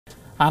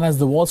And as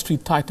the Wall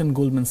Street titan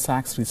Goldman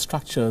Sachs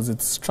restructures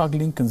its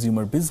struggling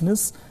consumer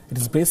business, it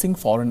is bracing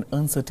for an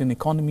uncertain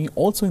economy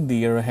also in the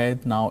year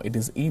ahead. Now it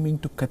is aiming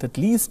to cut at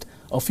least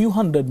a few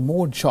hundred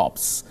more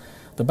jobs.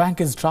 The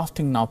bank is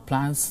drafting now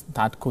plans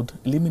that could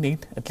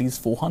eliminate at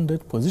least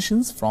 400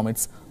 positions from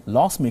its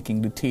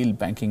loss-making retail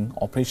banking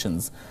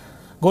operations.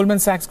 Goldman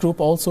Sachs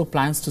Group also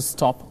plans to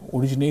stop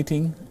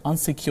originating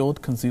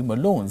unsecured consumer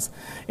loans,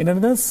 in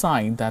another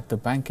sign that the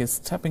bank is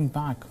stepping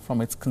back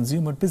from its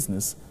consumer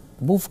business.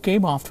 The move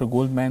came after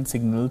Goldman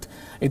signaled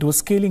it was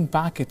scaling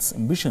back its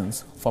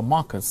ambitions for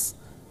Marcus,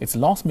 its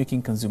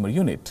loss-making consumer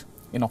unit.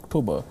 In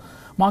October,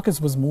 Marcus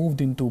was moved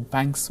into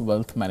bank's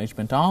wealth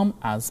management arm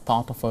as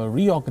part of a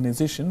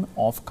reorganization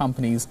of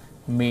company's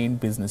main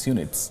business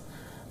units.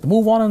 The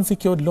move on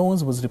unsecured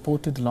loans was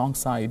reported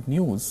alongside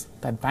news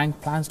that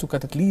bank plans to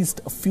cut at least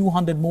a few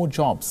hundred more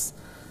jobs.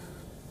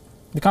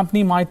 The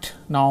company might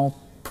now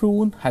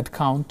prune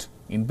headcount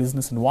in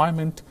business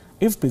environment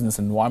if business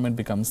environment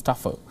becomes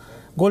tougher.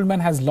 Goldman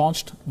has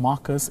launched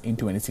Marcus in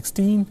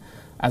 2016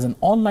 as an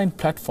online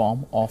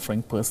platform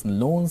offering personal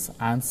loans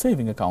and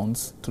saving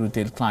accounts to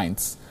retail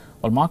clients.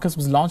 While Marcus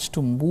was launched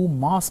to move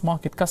mass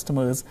market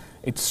customers,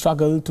 it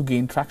struggled to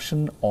gain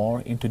traction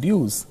or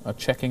introduce a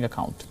checking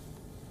account.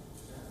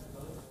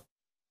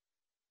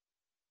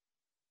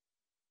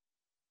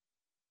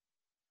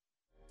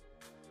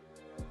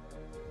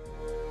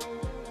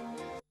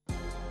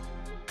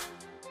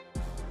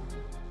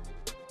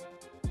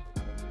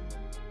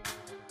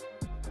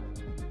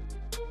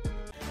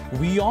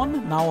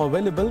 WION now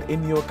available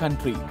in your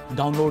country.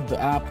 Download the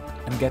app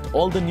and get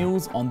all the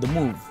news on the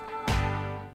move.